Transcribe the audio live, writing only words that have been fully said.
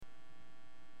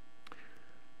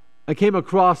I came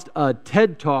across a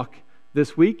TED Talk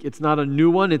this week. It's not a new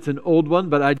one, it's an old one,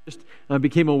 but I just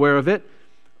became aware of it,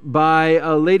 by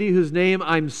a lady whose name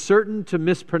I'm certain to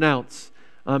mispronounce.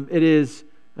 It is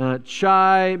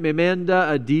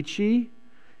Chimamanda Adichie,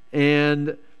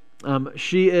 and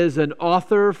she is an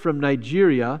author from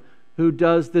Nigeria who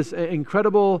does this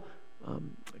incredible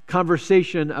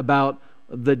conversation about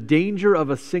the danger of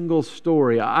a single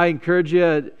story. I encourage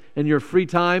you in your free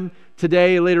time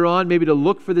today, later on, maybe to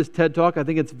look for this TED Talk. I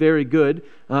think it's very good,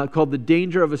 called The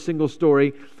Danger of a Single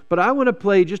Story. But I want to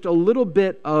play just a little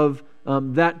bit of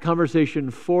that conversation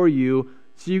for you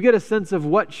so you get a sense of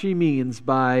what she means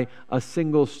by a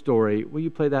single story. Will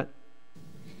you play that?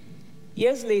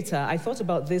 Years later, I thought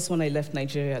about this when I left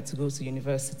Nigeria to go to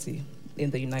university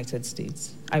in the United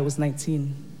States. I was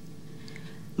 19.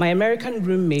 My American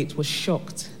roommate was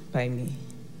shocked by me.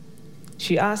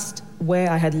 She asked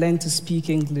where I had learned to speak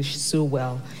English so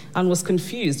well and was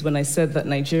confused when I said that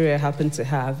Nigeria happened to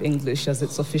have English as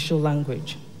its official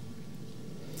language.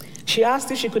 She asked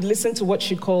if she could listen to what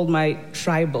she called my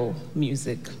tribal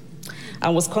music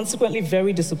and was consequently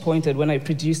very disappointed when I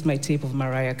produced my tape of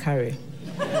Mariah Carey.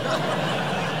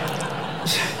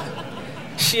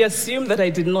 She assumed that I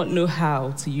did not know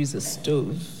how to use a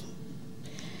stove.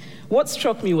 What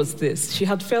struck me was this: she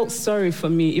had felt sorry for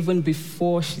me even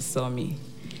before she saw me.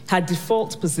 Her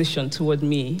default position toward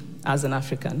me, as an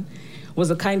African,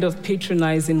 was a kind of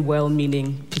patronizing,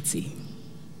 well-meaning pity.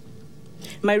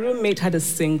 My roommate had a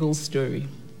single story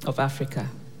of Africa,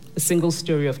 a single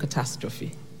story of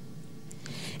catastrophe.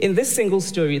 In this single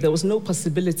story, there was no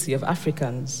possibility of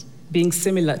Africans being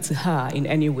similar to her in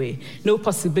any way, no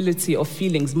possibility of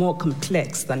feelings more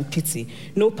complex than pity,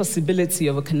 no possibility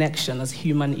of a connection as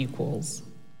human equals.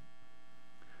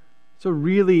 It's a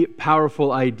really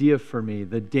powerful idea for me,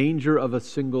 the danger of a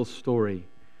single story.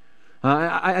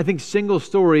 I think single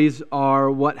stories are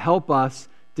what help us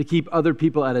to keep other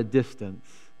people at a distance.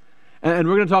 And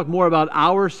we're going to talk more about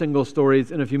our single stories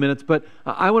in a few minutes, but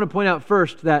I want to point out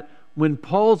first that when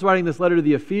Paul's writing this letter to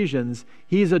the Ephesians,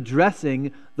 he's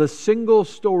addressing the single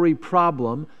story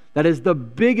problem that is the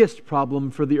biggest problem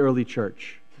for the early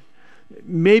church.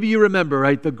 Maybe you remember,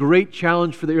 right? The great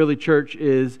challenge for the early church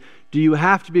is, do you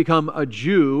have to become a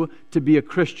Jew to be a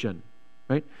Christian,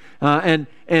 right? And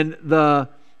the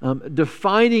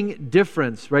defining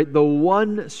difference, right? The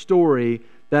one story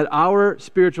that our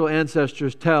spiritual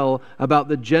ancestors tell about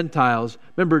the Gentiles.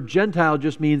 Remember, Gentile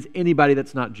just means anybody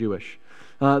that's not Jewish.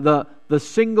 The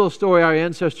single story our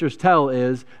ancestors tell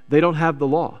is they don't have the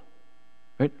law,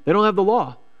 right? They don't have the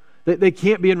law. They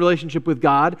can't be in relationship with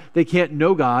God. They can't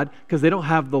know God because they don't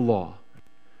have the law.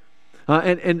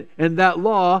 And that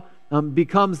law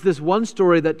becomes this one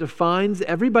story that defines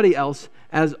everybody else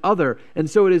as other. And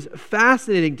so it is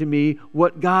fascinating to me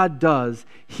what God does.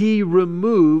 He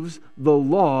removes the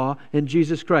law in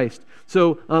Jesus Christ.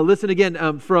 So listen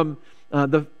again from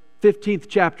the 15th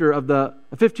chapter of the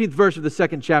 15th verse of the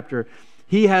second chapter.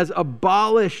 He has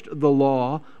abolished the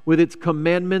law with its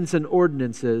commandments and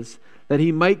ordinances, that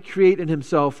he might create in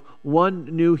himself one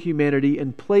new humanity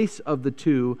in place of the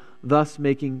two, thus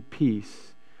making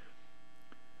peace.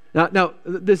 Now,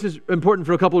 this is important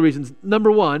for a couple of reasons. Number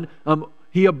one,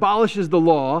 he abolishes the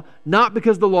law, not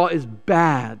because the law is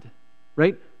bad,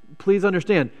 right? Please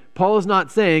understand, Paul is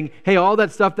not saying, hey, all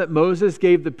that stuff that Moses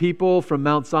gave the people from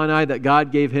Mount Sinai that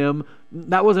God gave him,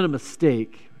 that wasn't a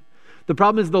mistake. The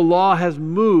problem is the law has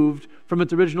moved from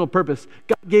its original purpose.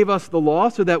 God gave us the law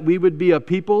so that we would be a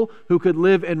people who could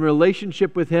live in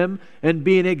relationship with Him and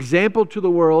be an example to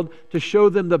the world to show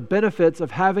them the benefits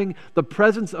of having the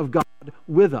presence of God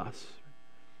with us.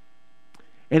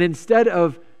 And instead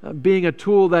of being a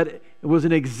tool that was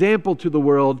an example to the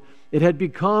world, it had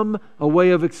become a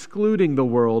way of excluding the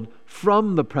world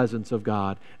from the presence of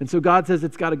God. And so God says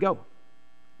it's got to go.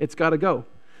 It's got to go.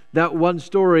 That one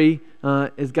story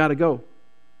has got to go.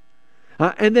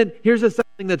 And then here's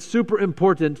something that's super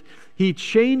important. He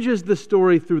changes the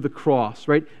story through the cross,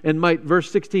 right? And verse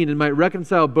 16, and might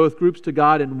reconcile both groups to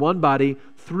God in one body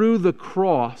through the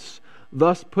cross,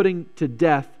 thus putting to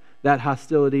death that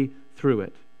hostility through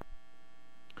it.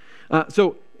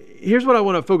 So here's what I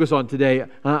want to focus on today.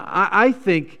 I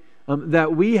think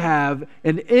that we have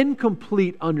an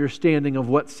incomplete understanding of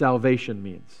what salvation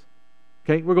means.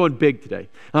 Okay, we're going big today.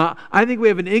 I think we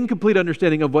have an incomplete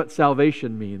understanding of what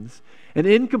salvation means, an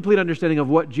incomplete understanding of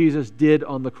what Jesus did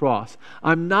on the cross.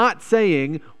 I'm not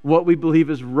saying what we believe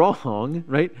is wrong,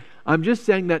 right? I'm just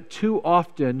saying that too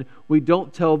often we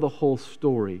don't tell the whole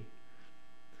story.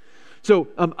 So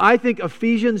I think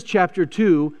Ephesians chapter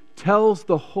 2 tells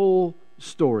the whole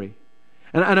story.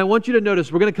 And I want you to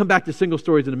notice, we're going to come back to single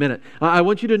stories in a minute. I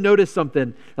want you to notice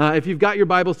something. If you've got your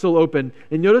Bible still open,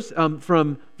 and notice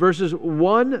from verses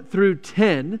 1 through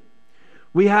 10,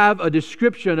 we have a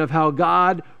description of how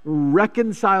God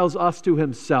reconciles us to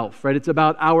himself, right? It's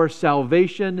about our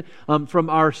salvation from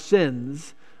our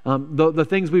sins, the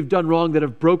things we've done wrong that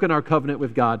have broken our covenant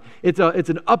with God. It's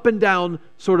an up and down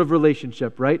sort of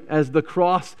relationship, right? As the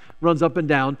cross runs up and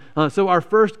down. So our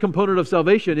first component of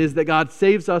salvation is that God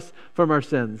saves us from our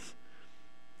sins.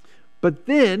 But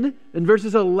then, in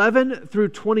verses 11 through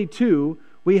 22,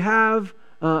 we have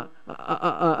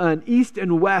an east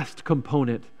and west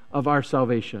component of our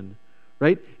salvation,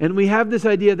 right? And we have this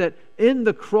idea that in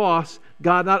the cross,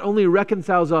 God not only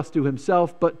reconciles us to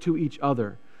himself, but to each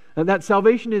other. And that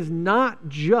salvation is not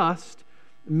just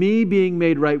me being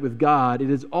made right with God, it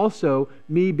is also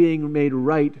me being made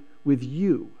right with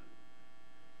you.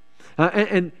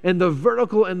 And the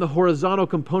vertical and the horizontal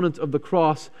components of the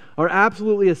cross are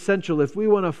absolutely essential if we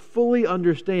want to fully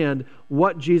understand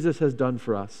what Jesus has done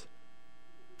for us.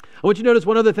 I want you to notice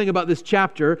one other thing about this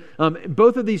chapter.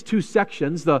 Both of these two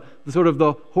sections, the sort of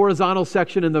the horizontal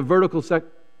section and the vertical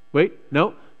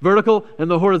vertical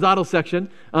and the horizontal section,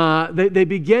 they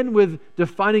begin with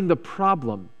defining the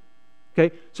problem.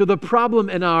 Okay, so the problem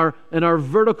in our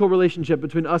vertical relationship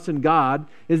between us and God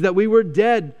is that we were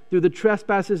dead through the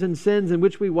trespasses and sins in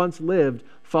which we once lived,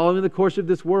 following the course of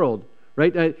this world.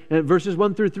 Right, and verses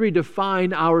 1 through 3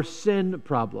 define our sin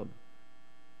problem,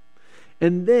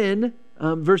 and then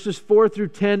verses 4 through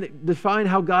 10 define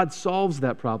how God solves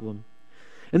that problem.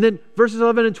 And then verses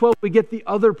 11 and 12, we get the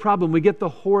other problem. We get the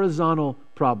horizontal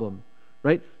problem,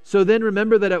 right? So then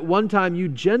remember that at one time you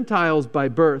Gentiles by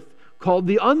birth, called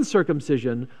the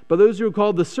uncircumcision, but those who are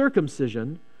called the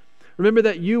circumcision, remember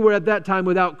that you were at that time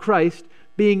without Christ,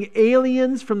 being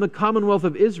aliens from the commonwealth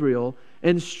of Israel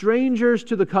and strangers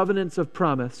to the covenants of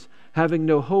promise, having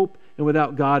no hope and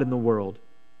without God in the world.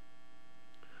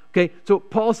 Okay, so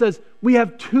Paul says we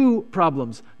have two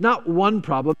problems, not one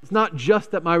problem. It's not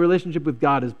just that my relationship with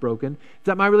God is broken. It's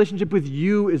that my relationship with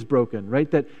you is broken, right?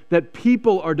 That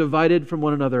people are divided from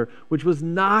one another, which was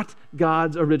not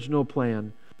God's original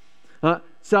plan.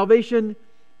 Salvation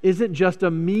isn't just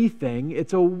a me thing,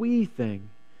 it's a we thing.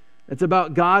 It's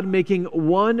about God making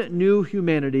one new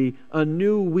humanity, a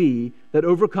new we, that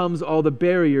overcomes all the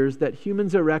barriers that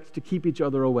humans erect to keep each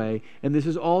other away. And this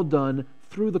is all done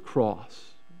through the cross.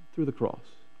 Through the cross.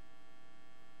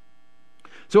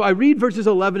 So I read verses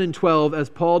 11 and 12 as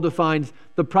Paul defines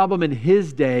the problem in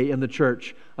his day in the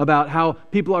church about how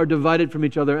people are divided from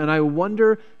each other, and I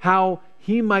wonder how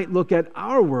he might look at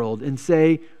our world and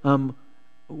say,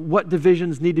 what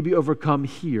divisions need to be overcome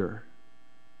here?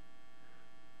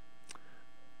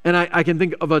 And I can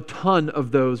think of a ton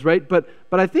of those, right? But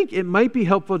I think it might be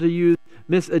helpful to use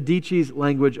Miss Adichie's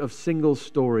language of single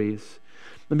stories.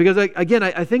 And because,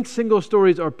 I think single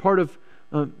stories are part of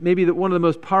maybe one of the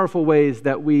most powerful ways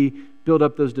that we build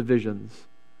up those divisions.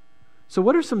 So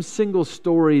what are some single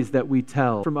stories that we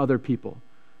tell from other people?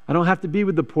 I don't have to be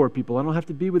with the poor people. I don't have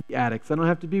to be with the addicts. I don't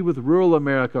have to be with rural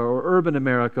America or urban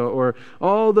America or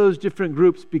all those different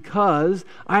groups, because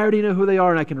I already know who they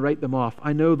are and I can write them off.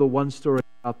 I know the one story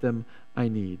about them I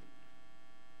need.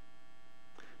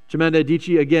 Chimamanda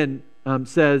Adichie again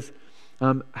says,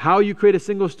 how you create a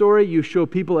single story, you show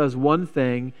people as one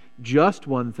thing, just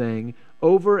one thing,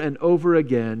 over and over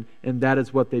again, and that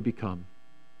is what they become.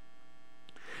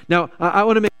 Now, I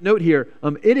want to make a note here.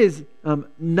 It is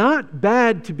not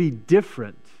bad to be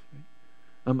different.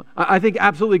 I think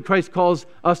absolutely Christ calls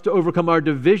us to overcome our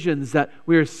divisions, that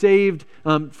we are saved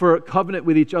for a covenant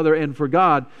with each other and for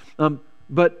God.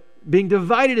 But being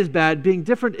divided is bad, being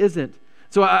different isn't.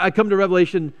 So I come to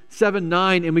Revelation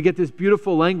 7:9, and we get this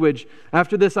beautiful language.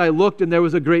 After this I looked, and there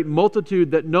was a great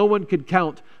multitude that no one could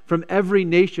count, from every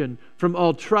nation, from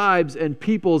all tribes and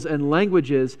peoples and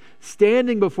languages,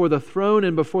 standing before the throne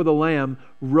and before the Lamb,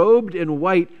 robed in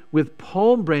white with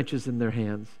palm branches in their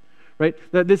hands. Right?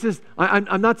 That this is,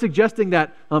 I'm not suggesting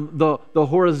that the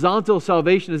horizontal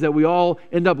salvation is that we all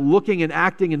end up looking and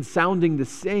acting and sounding the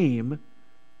same,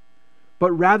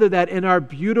 but rather that in our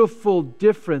beautiful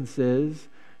differences,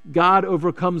 God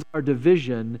overcomes our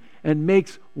division and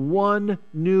makes one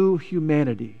new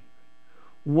humanity,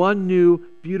 one new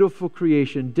beautiful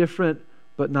creation, different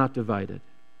but not divided.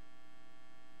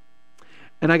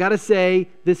 And I got to say,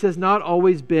 this has not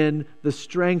always been the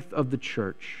strength of the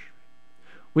church.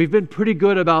 We've been pretty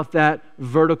good about that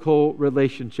vertical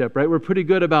relationship, right? We're pretty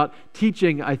good about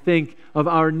teaching, I think, of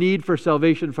our need for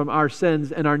salvation from our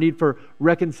sins and our need for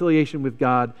reconciliation with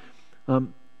God.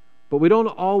 But we don't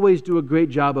always do a great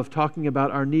job of talking about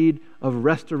our need of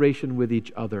restoration with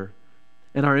each other.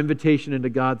 and our invitation into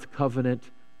God's covenant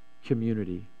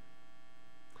community.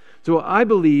 So I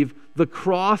believe the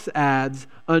cross adds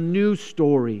a new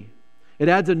story. It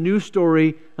adds a new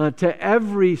story to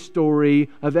every story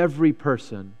of every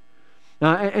person.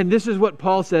 And this is what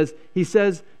Paul says. He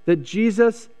says that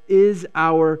Jesus is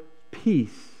our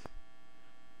peace.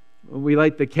 We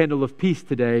light the candle of peace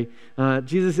today.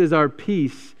 Jesus is our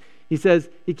peace. He says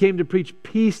he came to preach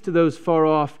peace to those far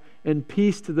off and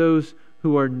peace to those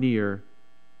who are near.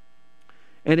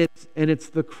 And it's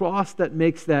the cross that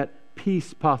makes that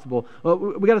peace possible.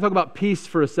 We got to talk about peace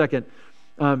for a second.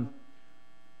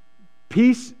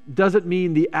 Peace doesn't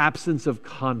mean the absence of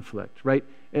conflict, right?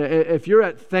 If you're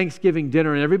at Thanksgiving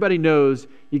dinner and everybody knows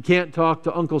you can't talk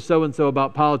to Uncle so-and-so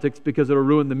about politics because it'll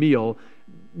ruin the meal,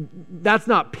 that's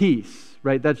not peace,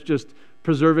 right? That's just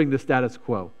preserving the status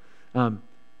quo.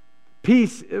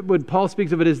 Peace, when Paul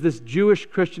speaks of it, is this Jewish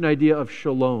Christian idea of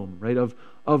shalom, right?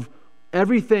 Of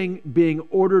everything being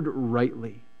ordered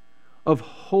rightly, of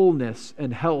wholeness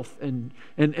and health and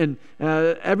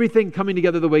everything coming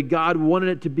together the way God wanted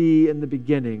it to be in the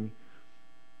beginning.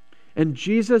 And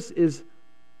Jesus is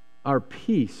our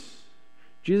peace.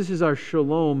 Jesus is our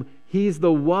shalom. He's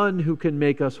the one who can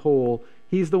make us whole.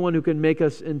 He's the one who can make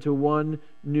us into one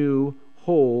new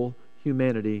whole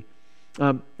humanity.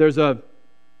 There's a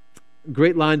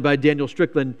great line by Daniel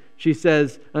Strickland. She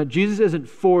says, Jesus isn't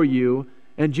for you,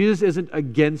 and Jesus isn't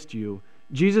against you.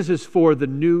 Jesus is for the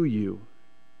new you.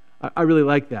 I really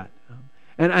like that.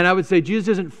 And I would say Jesus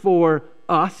isn't for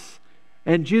us,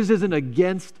 and Jesus isn't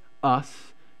against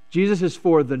us. Jesus is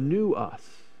for the new us,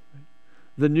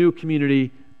 the new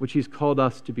community which he's called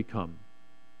us to become.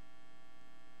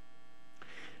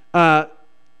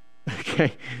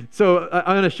 Okay, so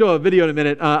I'm going to show a video in a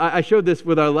minute. I showed this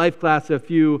with our life class a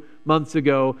few months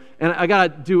ago, and I got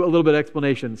to do a little bit of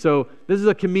explanation. So this is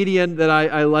a comedian that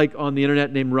I like on the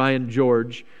internet named Ryan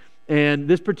George, and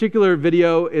this particular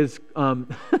video is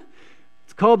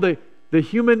it's called the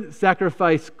Human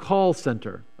Sacrifice Call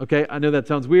Center. Okay, I know that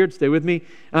sounds weird. Stay with me.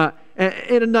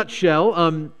 In a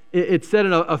nutshell, it's set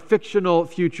in a fictional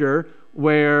future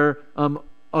where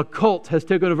a cult has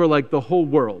taken over like the whole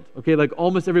world. Okay, like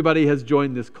almost everybody has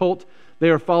joined this cult. They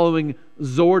are following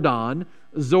Zordon.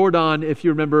 Zordon, if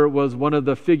you remember, was one of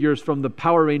the figures from the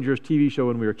Power Rangers TV show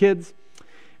when we were kids.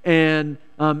 And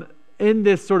in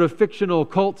this sort of fictional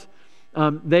cult,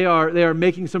 they are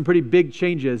making some pretty big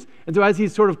changes. And so as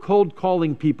he's sort of cold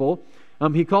calling people,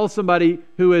 he calls somebody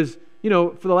who is,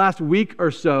 for the last week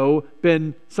or so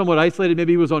been somewhat isolated.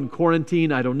 Maybe he was on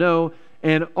quarantine, I don't know.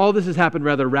 And all this has happened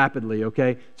rather rapidly,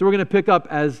 okay? So we're going to pick up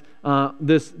as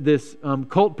this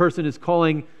cult person is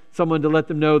calling someone to let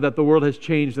them know that the world has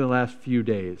changed in the last few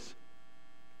days.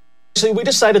 Actually, we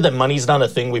decided that money's not a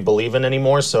thing we believe in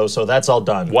anymore, so that's all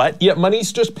done. What? Yeah,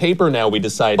 money's just paper now, we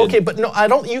decided. Okay, but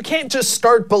no, you can't just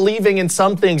start believing in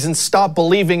some things and stop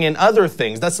believing in other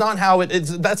things. That's not how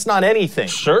that's not anything.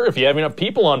 Sure, if you have enough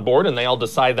people on board and they all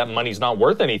decide that money's not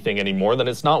worth anything anymore, then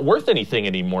it's not worth anything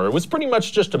anymore. It was pretty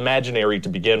much just imaginary to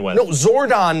begin with. No,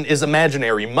 Zordon is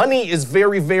imaginary. Money is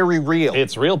very, very real.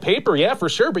 It's real paper, yeah, for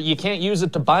sure, but you can't use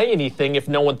it to buy anything if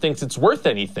no one thinks it's worth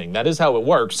anything. That is how it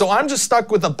works. So I'm just stuck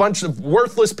with a bunch of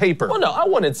worthless paper. Well, no, I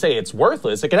wouldn't say it's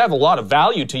worthless. It could have a lot of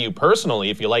value to you personally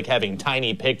if you like having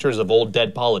tiny pictures of old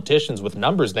dead politicians with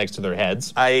numbers next to their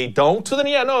heads. I don't? So then,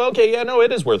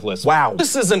 it is worthless. Wow.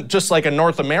 This isn't just like a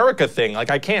North America thing.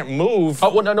 Like, I can't move.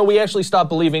 Oh, well, no, we actually stopped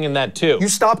believing in that too. You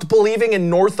stopped believing in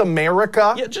North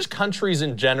America? Yeah, just countries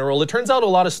in general. It turns out a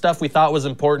lot of stuff we thought was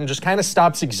important just kind of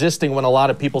stops existing when a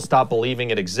lot of people stop believing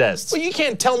it exists. Well, you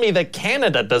can't tell me that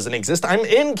Canada doesn't exist. I'm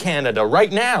in Canada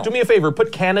right now. Do me a favor,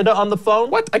 put Canada on the phone.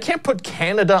 What? I can't put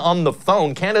Canada on the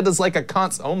phone. Canada's like a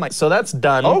oh my. So that's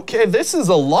done. Okay, this is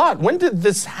a lot. When did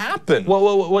this happen?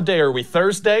 What day are we?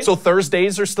 Thursday? So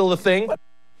Thursdays are still a thing?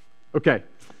 Okay.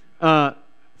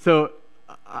 So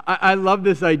I love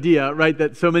this idea, right,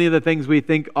 that so many of the things we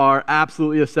think are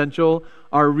absolutely essential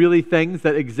are really things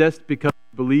that exist because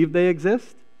we believe they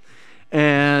exist.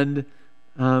 And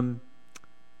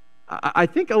I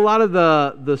think a lot of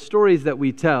the stories that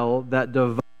we tell that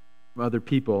divide from other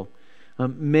people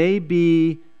may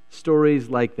be stories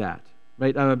like that,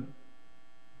 right?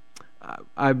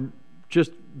 I've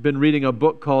just been reading a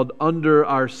book called Under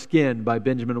Our Skin by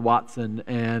Benjamin Watson,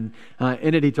 and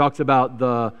in it he talks about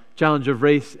the challenge of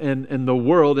race in the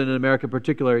world, and in America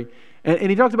particularly, and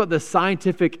he talks about the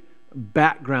scientific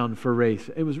background for race.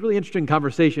 It was a really interesting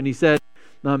conversation. He said,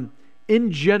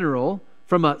 in general,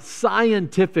 from a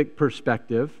scientific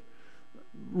perspective,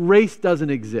 race doesn't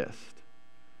exist.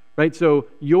 right? So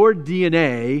your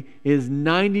DNA is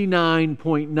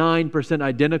 99.9%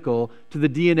 identical to the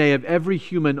DNA of every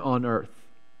human on earth.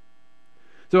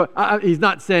 So he's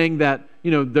not saying that,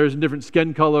 there's a different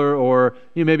skin color or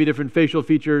maybe different facial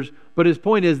features, but his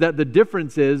point is that the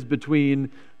differences between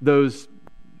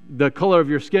the color of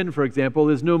your skin, for example,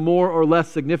 is no more or less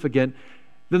significant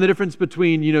than the difference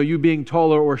between, you being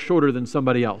taller or shorter than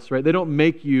somebody else, right? They don't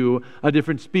make you a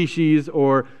different species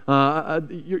or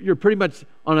you're pretty much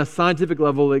on a scientific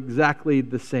level exactly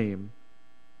the same.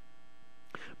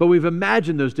 But we've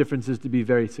imagined those differences to be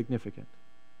very significant.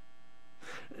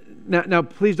 Now,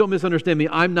 please don't misunderstand me.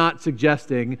 I'm not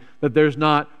suggesting that there's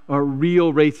not a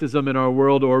real racism in our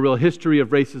world or a real history of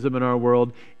racism in our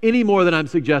world any more than I'm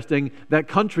suggesting that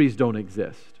countries don't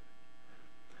exist.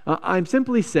 I'm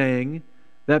simply saying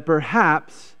that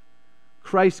perhaps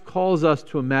Christ calls us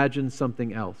to imagine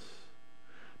something else.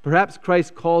 Perhaps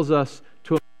Christ calls us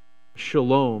to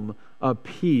shalom, a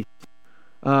peace,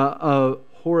 a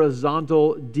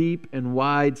horizontal, deep, and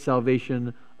wide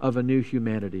salvation of a new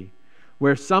humanity,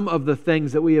 where some of the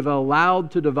things that we have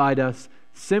allowed to divide us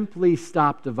simply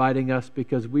stop dividing us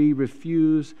because we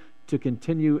refuse to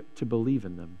continue to believe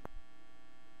in them.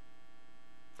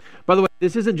 By the way,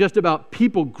 this isn't just about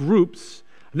people groups.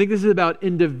 I think this is about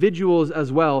individuals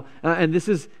as well. And this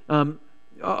is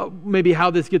maybe how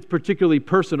this gets particularly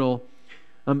personal.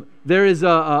 There is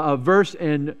a verse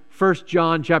in 1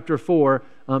 John chapter 4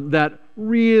 that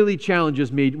really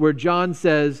challenges me, where John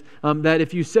says that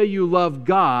if you say you love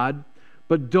God,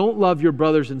 but don't love your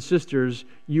brothers and sisters,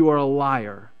 you are a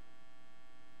liar.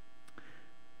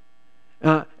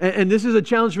 And this is a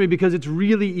challenge for me because it's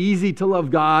really easy to love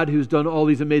God who's done all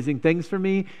these amazing things for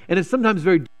me, and it's sometimes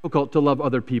very difficult to love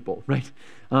other people, right?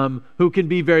 Who can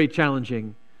be very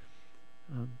challenging.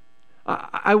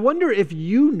 I wonder if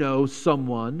you know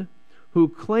someone who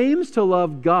claims to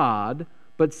love God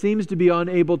but seems to be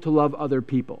unable to love other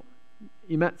people.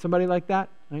 You met somebody like that?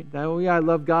 Right? Oh yeah, I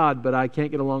love God, but I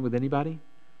can't get along with anybody.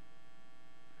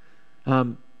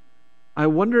 I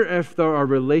wonder if there are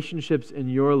relationships in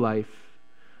your life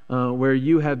where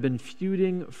you have been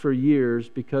feuding for years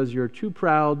because you're too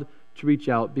proud to reach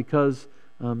out, because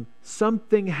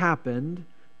something happened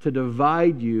to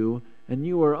divide you and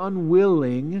you are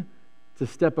unwilling to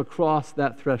step across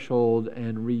that threshold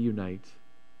and reunite.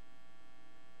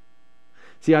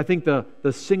 See, I think the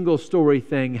single story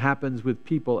thing happens with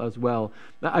people as well.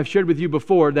 I've shared with you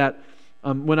before that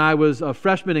when I was a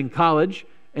freshman in college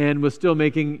and was still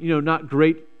making,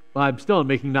 I'm still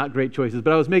making not great choices,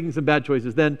 but I was making some bad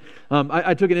choices. Then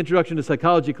I took an introduction to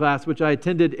psychology class, which I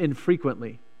attended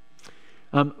infrequently.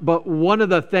 But one of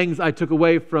the things I took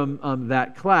away from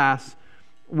that class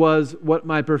was what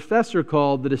my professor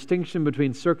called the distinction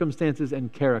between circumstances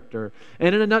and character.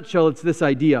 And in a nutshell, it's this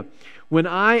idea. When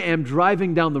I am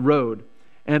driving down the road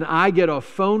and I get a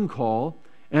phone call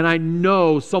and I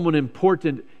know someone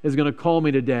important is going to call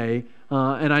me today,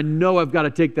 and I know I've got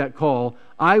to take that call,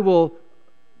 I will,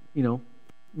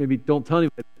 maybe don't tell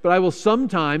anybody, but I will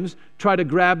sometimes try to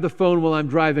grab the phone while I'm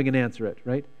driving and answer it,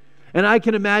 right? And I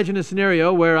can imagine a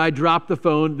scenario where I drop the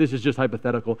phone, this is just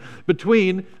hypothetical,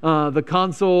 between the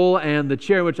console and the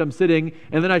chair in which I'm sitting,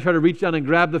 and then I try to reach down and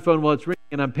grab the phone while it's ringing,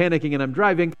 and I'm panicking and I'm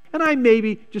driving, and I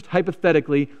maybe, just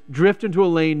hypothetically, drift into a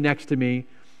lane next to me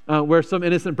where some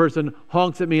innocent person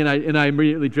honks at me and I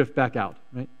immediately drift back out,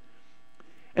 right?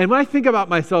 And when I think about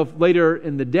myself later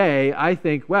in the day, I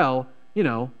think, well,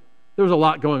 there was a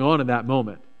lot going on in that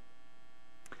moment.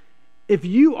 If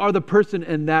you are the person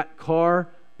in that car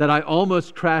that I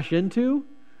almost crash into,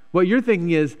 what you're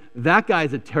thinking is, that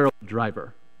guy's a terrible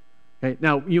driver. Okay?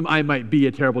 Now, I might be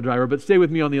a terrible driver, but stay with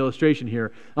me on the illustration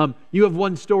here. You have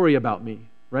one story about me,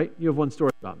 right? You have one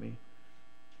story about me.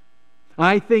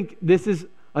 I think this is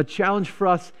a challenge for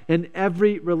us in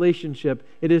every relationship.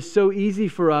 It is so easy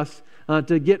for us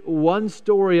to get one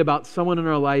story about someone in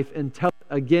our life and tell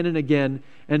it again and again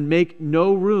and make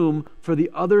no room for the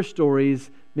other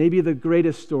stories, maybe the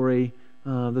greatest story,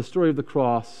 the story of the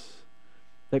cross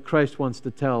that Christ wants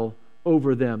to tell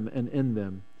over them and in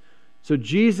them. So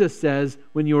Jesus says,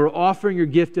 when you are offering your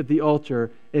gift at the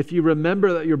altar, if you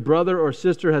remember that your brother or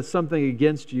sister has something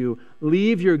against you,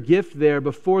 leave your gift there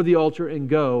before the altar and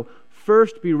go.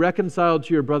 First be reconciled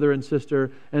to your brother and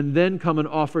sister, and then come and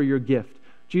offer your gift.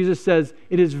 Jesus says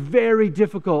it is very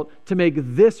difficult to make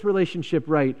this relationship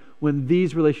right when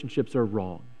these relationships are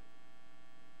wrong.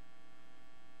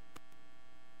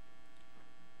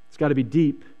 It's got to be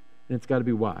deep and it's got to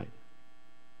be wide.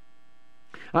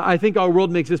 I think our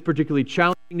world makes this particularly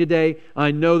challenging today.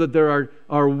 I know that there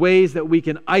are ways that we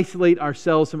can isolate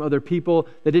ourselves from other people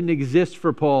that didn't exist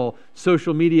for Paul,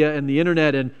 social media and the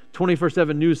internet and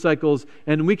 24/7 news cycles,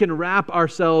 and we can wrap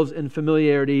ourselves in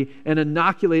familiarity and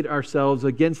inoculate ourselves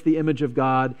against the image of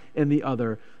God and the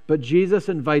other. But Jesus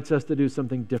invites us to do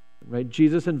something different, right?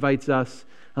 Jesus invites us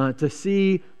to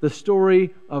see the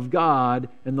story of God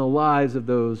in the lives of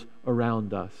those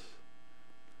around us,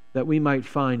 that we might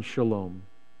find shalom.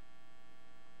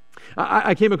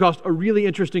 I came across a really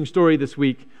interesting story this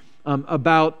week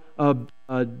about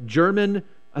a German,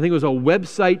 I think it was a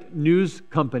website news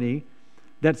company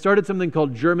that started something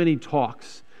called Germany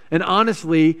Talks. And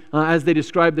honestly, as they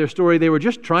described their story, they were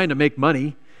just trying to make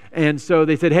money. And so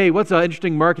they said, hey, what's an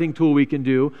interesting marketing tool we can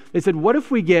do? They said, what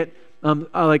if we get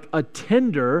like a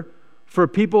Tinder for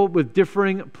people with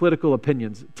differing political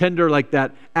opinions? Tinder, like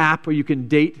that app where you can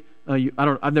date.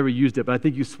 I've never used it, but I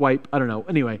think you swipe. I don't know.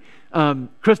 Anyway,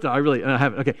 Krista, I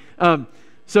haven't. Okay.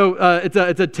 So it's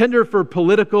a Tinder for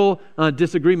political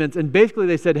disagreements. And basically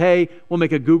they said, hey, we'll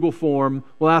make a Google form.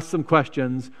 We'll ask some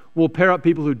questions. We'll pair up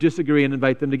people who disagree and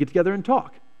invite them to get together and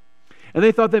talk. And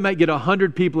they thought they might get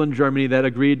 100 people in Germany that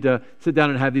agreed to sit down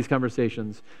and have these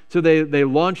conversations. So they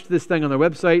launched this thing on their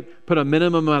website, put a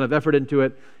minimum amount of effort into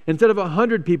it. Instead of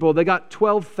 100 people, they got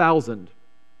 12,000.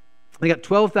 They got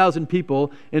 12,000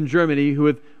 people in Germany who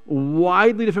with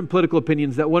widely different political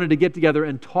opinions that wanted to get together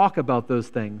and talk about those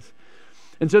things.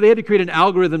 And so they had to create an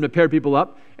algorithm to pair people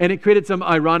up, and it created some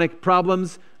ironic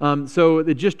problems. So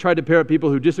they just tried to pair up people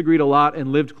who disagreed a lot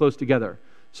and lived close together.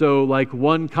 So like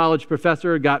one college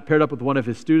professor got paired up with one of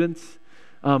his students.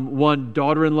 One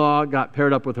daughter-in-law got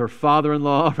paired up with her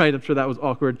father-in-law, right? I'm sure that was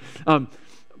awkward.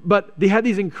 But they had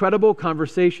these incredible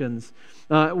conversations.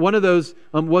 One of those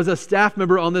was a staff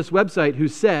member on this website who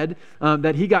said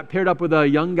that he got paired up with a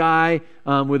young guy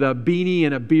with a beanie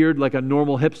and a beard like a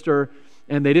normal hipster,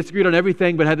 and they disagreed on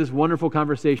everything but had this wonderful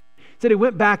conversation. He said he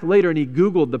went back later and he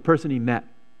Googled the person he met.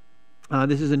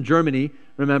 This is in Germany,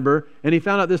 remember, and he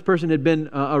found out this person had been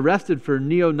arrested for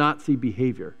neo-Nazi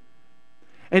behavior.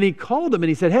 And he called him and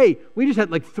he said, hey, we just had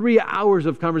like 3 hours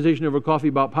of conversation over coffee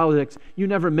about politics. You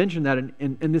never mentioned that.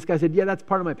 And this guy said, yeah, that's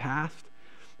part of my past.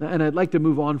 And I'd like to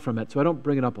move on from it, so I don't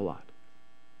bring it up a lot.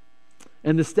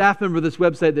 And the staff member of this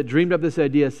website that dreamed up this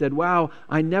idea said, wow,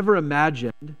 I never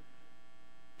imagined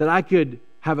that I could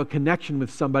have a connection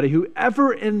with somebody who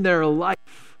ever in their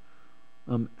life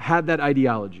had that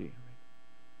ideology.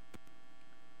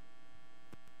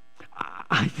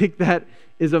 I think that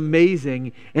is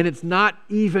amazing, and it's not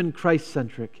even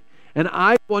Christ-centric. And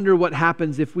I wonder what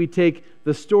happens if we take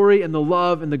the story and the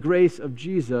love and the grace of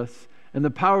Jesus and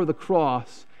the power of the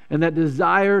cross and that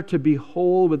desire to be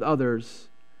whole with others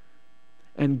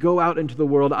and go out into the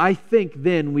world. I think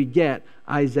then we get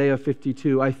Isaiah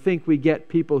 52. I think we get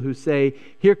people who say,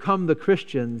 here come the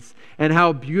Christians, and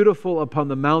how beautiful upon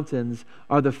the mountains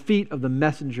are the feet of the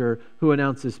messenger who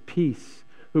announces peace,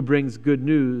 who brings good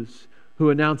news, who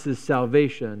announces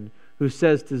salvation, who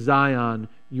says to Zion,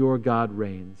 your God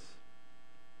reigns.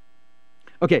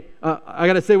 Okay, I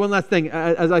got to say one last thing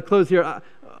as I close here.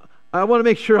 I want to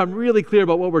make sure I'm really clear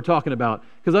about what we're talking about,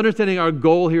 because understanding our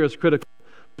goal here is critical.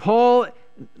 Paul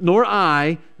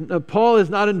is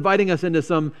not inviting us into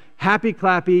some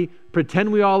happy-clappy,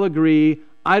 pretend we all agree,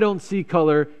 I don't see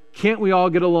color, can't we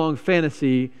all get along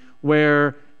fantasy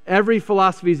where every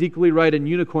philosophy is equally right and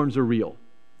unicorns are real.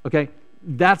 Okay?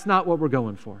 That's not what we're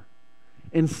going for.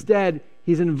 Instead,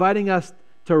 he's inviting us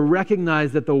to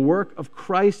recognize that the work of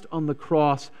Christ on the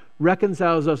cross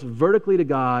reconciles us vertically to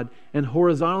God and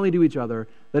horizontally to each other,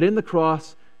 that in the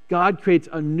cross, God creates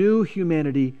a new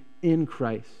humanity in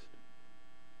Christ.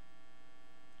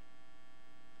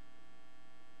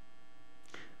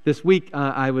 This week,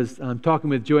 I was talking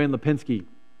with Joanne Lipinski,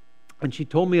 and she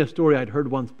told me a story I'd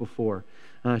heard once before.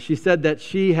 She said that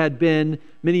she had been,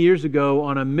 many years ago,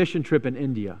 on a mission trip in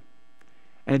India.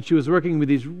 And she was working with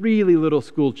these really little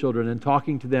school children and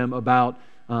talking to them about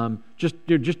just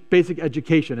basic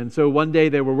education. And so one day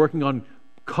they were working on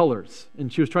colors,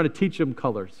 and she was trying to teach them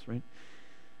colors, right?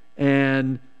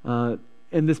 And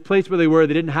in this place where they were,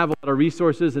 they didn't have a lot of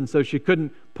resources, and so she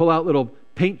couldn't pull out little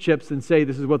paint chips and say,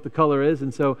 this is what the color is.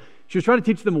 And so she was trying to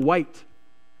teach them white.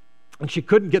 And she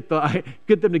couldn't get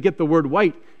them to get the word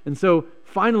white. And so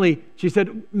finally she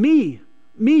said, me,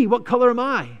 what color am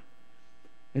I?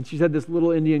 And she said this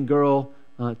little Indian girl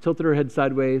tilted her head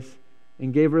sideways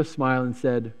and gave her a smile and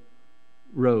said,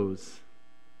 rose.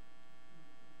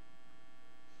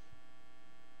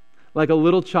 Like a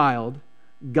little child,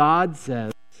 God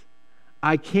says,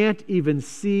 I can't even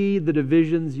see the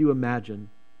divisions you imagine.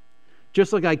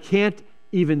 Just like I can't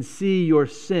even see your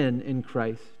sin in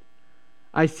Christ.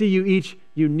 I see you each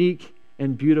unique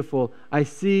and beautiful. I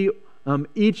see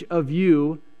each of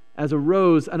you as a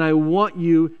rose, and I want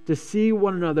you to see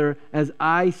one another as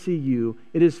I see you.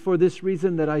 It is for this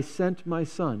reason that I sent my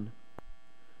Son.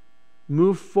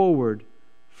 Move forward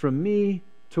from me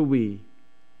to we,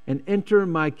 and enter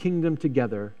my kingdom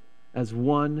together as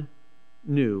one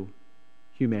new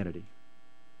humanity.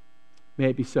 May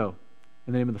it be so.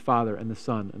 In the name of the Father, and the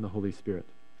Son, and the Holy Spirit.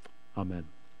 Amen.